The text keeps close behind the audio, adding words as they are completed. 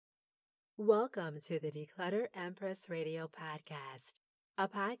Welcome to the Declutter Empress Radio Podcast, a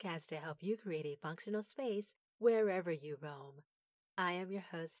podcast to help you create a functional space wherever you roam. I am your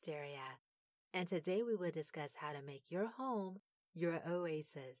host, Daria, and today we will discuss how to make your home your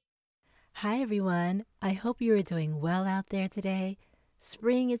oasis. Hi, everyone. I hope you are doing well out there today.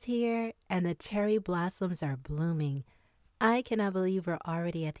 Spring is here, and the cherry blossoms are blooming. I cannot believe we're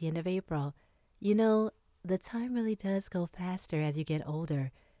already at the end of April. You know, the time really does go faster as you get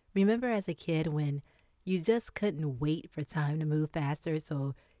older. Remember as a kid when you just couldn't wait for time to move faster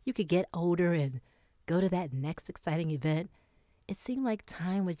so you could get older and go to that next exciting event? It seemed like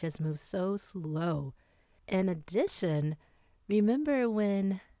time would just move so slow. In addition, remember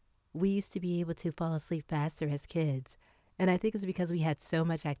when we used to be able to fall asleep faster as kids? And I think it's because we had so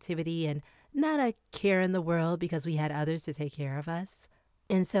much activity and not a care in the world because we had others to take care of us.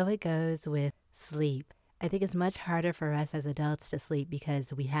 And so it goes with sleep. I think it's much harder for us as adults to sleep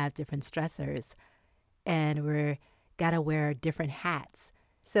because we have different stressors and we're gotta wear different hats.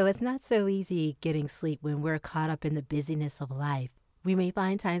 So it's not so easy getting sleep when we're caught up in the busyness of life. We may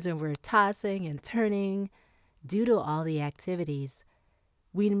find times when we're tossing and turning due to all the activities.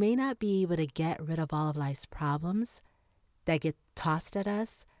 We may not be able to get rid of all of life's problems that get tossed at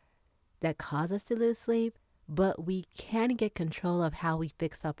us, that cause us to lose sleep, but we can get control of how we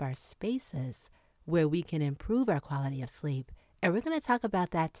fix up our spaces where we can improve our quality of sleep. And we're going to talk about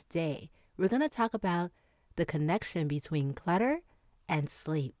that today. We're going to talk about the connection between clutter and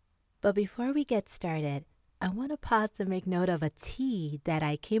sleep. But before we get started, I want to pause to make note of a tea that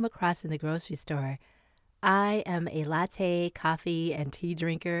I came across in the grocery store. I am a latte, coffee, and tea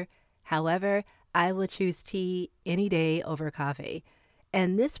drinker. However, I will choose tea any day over coffee.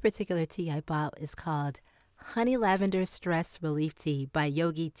 And this particular tea I bought is called Honey Lavender Stress Relief Tea by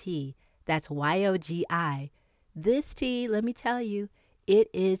Yogi Tea. That's YOGI. This tea, let me tell you, it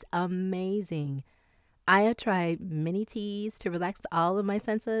is amazing. I have tried many teas to relax all of my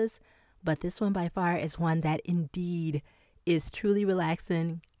senses, but this one by far is one that indeed is truly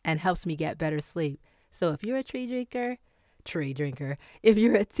relaxing and helps me get better sleep. So if you're a tree drinker, if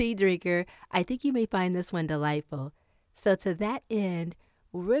you're a tea drinker, I think you may find this one delightful. So to that end,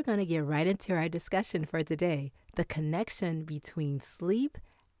 we're going to get right into our discussion for today, the connection between sleep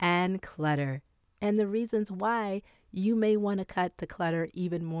and clutter, and the reasons why you may want to cut the clutter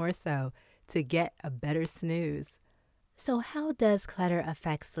even more so to get a better snooze. So how does clutter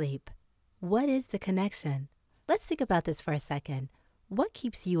affect sleep? What is the connection? Let's think about this for a second. What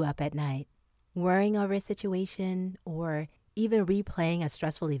keeps you up at night? Worrying over a situation or even replaying a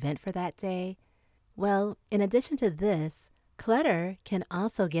stressful event for that day? Well, in addition to this, clutter can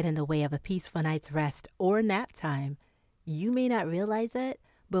also get in the way of a peaceful night's rest or nap time. You may not realize it,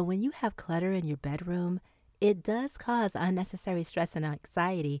 but when you have clutter in your bedroom, it does cause unnecessary stress and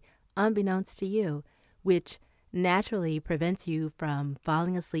anxiety unbeknownst to you, which naturally prevents you from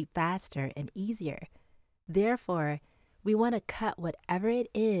falling asleep faster and easier. Therefore, we want to cut whatever it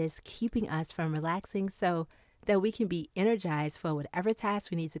is keeping us from relaxing so that we can be energized for whatever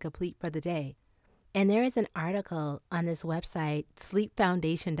task we need to complete for the day. And there is an article on this website,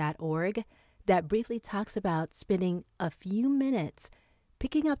 sleepfoundation.org, that briefly talks about spending a few minutes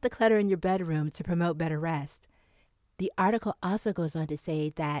picking up the clutter in your bedroom to promote better rest. The article also goes on to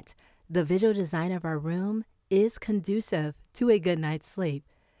say that the visual design of our room is conducive to a good night's sleep.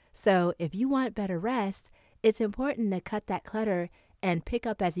 So if you want better rest, it's important to cut that clutter and pick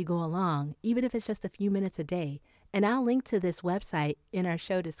up as you go along, even if it's just a few minutes a day. And I'll link to this website in our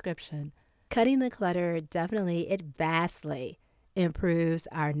show description. Cutting the clutter it vastly improves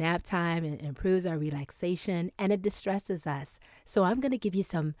our nap time, it improves our relaxation, and it distresses us. So I'm going to give you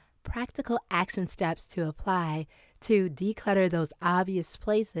some practical action steps to apply to declutter those obvious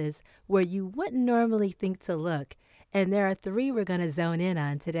places where you wouldn't normally think to look. And there are 3 we're going to zone in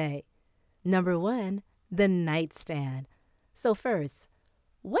on today. Number 1, the nightstand. So first,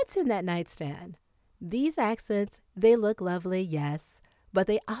 what's in that nightstand? These accents, they look lovely, yes, but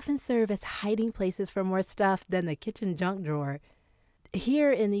they often serve as hiding places for more stuff than the kitchen junk drawer.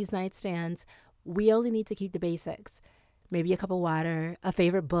 Here in these nightstands, we only need to keep the basics. Maybe a cup of water, a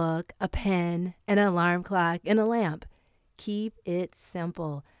favorite book, a pen, an alarm clock, and a lamp. Keep it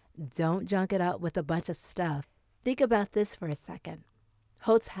simple. Don't junk it up with a bunch of stuff. Think about this for a second.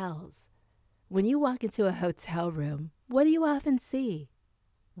 Hotels. When you walk into a hotel room, what do you often see?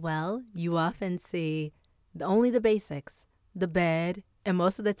 Well, you often see only the basics, the bed, and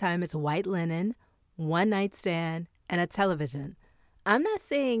most of the time it's white linen, one nightstand, and a television. I'm not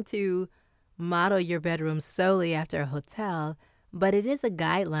saying to model your bedroom solely after a hotel, but it is a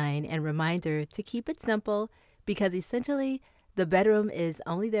guideline and reminder to keep it simple because essentially the bedroom is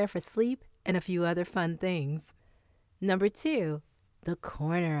only there for sleep and a few other fun things. Number 2, the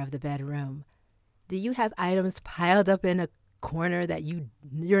corner of the bedroom. Do you have items piled up in a corner that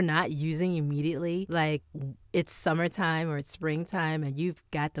you're not using immediately? Like it's summertime or it's springtime and you've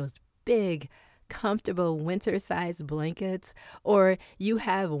got those big comfortable winter-sized blankets, or you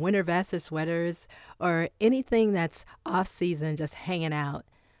have winter vests or sweaters or anything that's off-season just hanging out.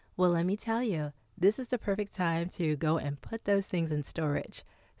 Well, let me tell you, this is the perfect time to go and put those things in storage.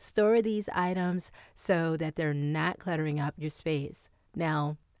 Store these items so that they're not cluttering up your space.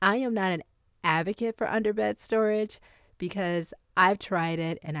 Now, I am not an advocate for underbed storage because I've tried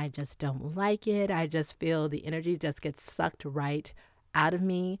it and I just don't like it. I just feel the energy just gets sucked right out of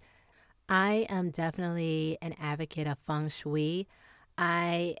me. I am definitely an advocate of feng shui.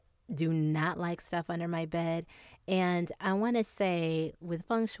 I do not like stuff under my bed. And I want to say with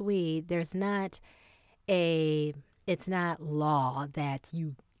feng shui, it's not law that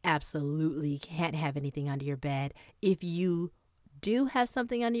you absolutely can't have anything under your bed. If you do have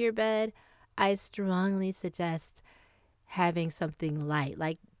something under your bed, I strongly suggest having something light,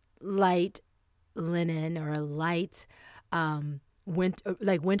 like light linen or light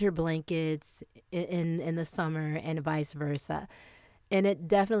winter blankets in the summer and vice versa. And it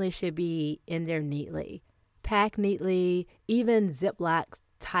definitely should be in there neatly. Packed neatly, even Ziploc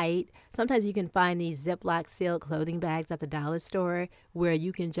tight. Sometimes you can find these Ziploc sealed clothing bags at the dollar store where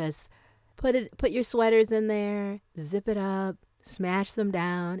you can just put your sweaters in there, zip it up, smash them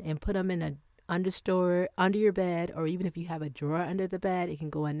down, and put them in a under your bed, or even if you have a drawer under the bed, it can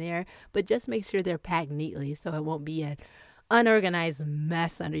go in there. But just make sure they're packed neatly so it won't be an unorganized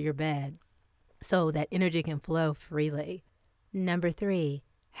mess under your bed, so that energy can flow freely. Number 3,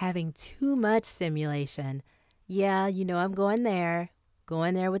 having too much stimulation. Yeah, I'm going there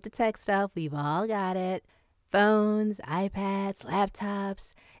with the tech stuff. We've all got it. Phones, iPads,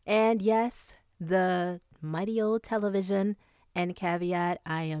 laptops, and yes, the mighty old television. And caveat,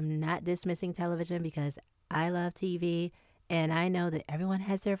 I am not dismissing television because I love TV and I know that everyone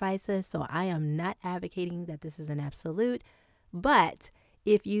has their vices, so I am not advocating that this is an absolute. But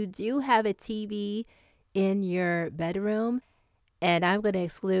if you do have a TV in your bedroom, and I'm going to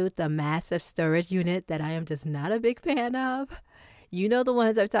exclude the massive storage unit that I am just not a big fan of, you know the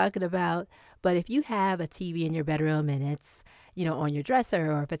ones I'm talking about. But if you have a TV in your bedroom and it's, on your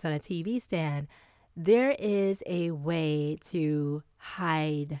dresser, or if it's on a TV stand, there is a way to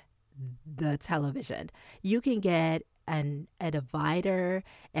hide the television. You can get a divider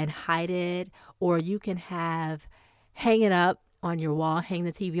and hide it, or you can hang it up on your wall, hang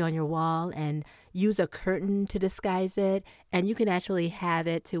the TV on your wall and use a curtain to disguise it. And you can actually have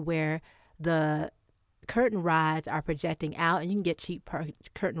it to where the curtain rods are projecting out, and you can get cheap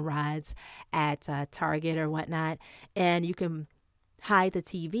curtain rods at Target or whatnot, and you can hide the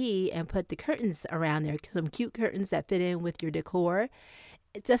TV and put the curtains around there, some cute curtains that fit in with your decor,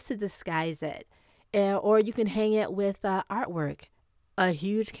 just to disguise it. Or you can hang it with artwork, a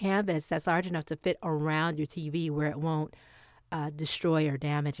huge canvas that's large enough to fit around your TV where it won't destroy or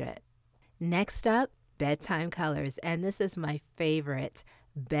damage it. Next up, bedtime colors, and this is my favorite,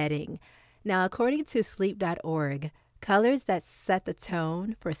 bedding. Now, according to sleep.org, colors that set the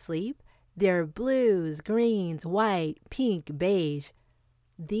tone for sleep, they're blues, greens, white, pink, beige.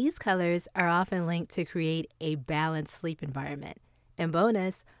 These colors are often linked to create a balanced sleep environment. And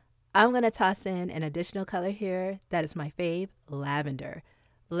bonus, I'm going to toss in an additional color here that is my fave, lavender.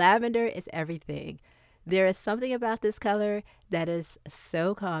 Lavender is everything. There is something about this color that is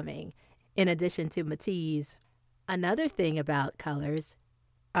so calming, in addition to Matisse. Another thing about colors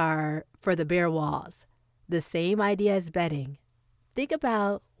are for the bare walls. The same idea as bedding. Think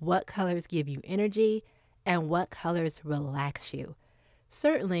about what colors give you energy and what colors relax you.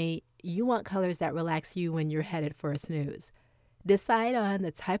 Certainly, you want colors that relax you when you're headed for a snooze. Decide on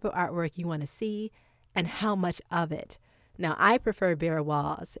the type of artwork you want to see and how much of it. Now, I prefer bare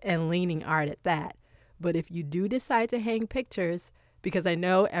walls and leaning art at that. But if you do decide to hang pictures, because I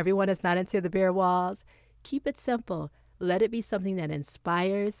know everyone is not into the bare walls, keep it simple. Let it be something that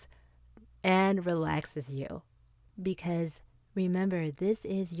inspires and relaxes you. Because remember, this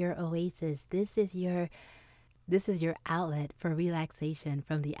is your oasis. This is your outlet for relaxation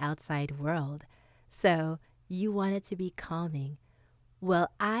from the outside world. So you want it to be calming. Well,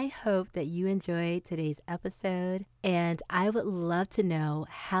 I hope that you enjoyed today's episode, and I would love to know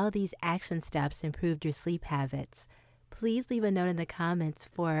how these action steps improved your sleep habits. Please leave a note in the comments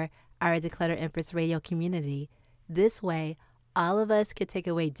for our Declutter Empress Radio community. This way, all of us could take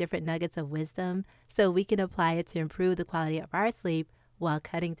away different nuggets of wisdom so we can apply it to improve the quality of our sleep while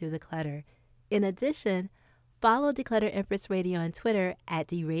cutting through the clutter. In addition, follow Declutter Empress Radio on Twitter at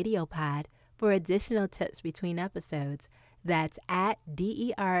TheRadioPod For additional tips between episodes, that's at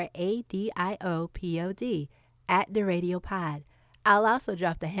DERADIOPOD, at the Radio Pod. I'll also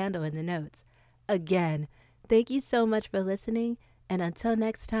drop the handle in the notes. Again, thank you so much for listening, and until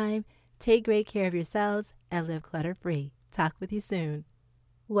next time, take great care of yourselves and live clutter-free. Talk with you soon.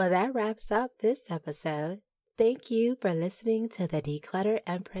 Well, that wraps up this episode. Thank you for listening to the Declutter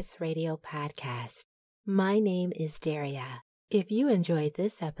Empress Radio Podcast. My name is Daria. If you enjoyed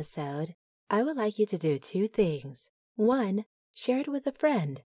this episode, I would like you to do 2 things. 1, share it with a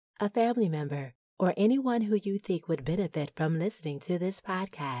friend, a family member, or anyone who you think would benefit from listening to this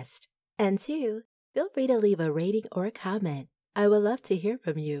podcast. And 2, feel free to leave a rating or a comment. I would love to hear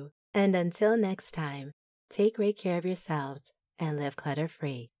from you. And until next time, take great care of yourselves and live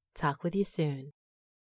clutter-free. Talk with you soon.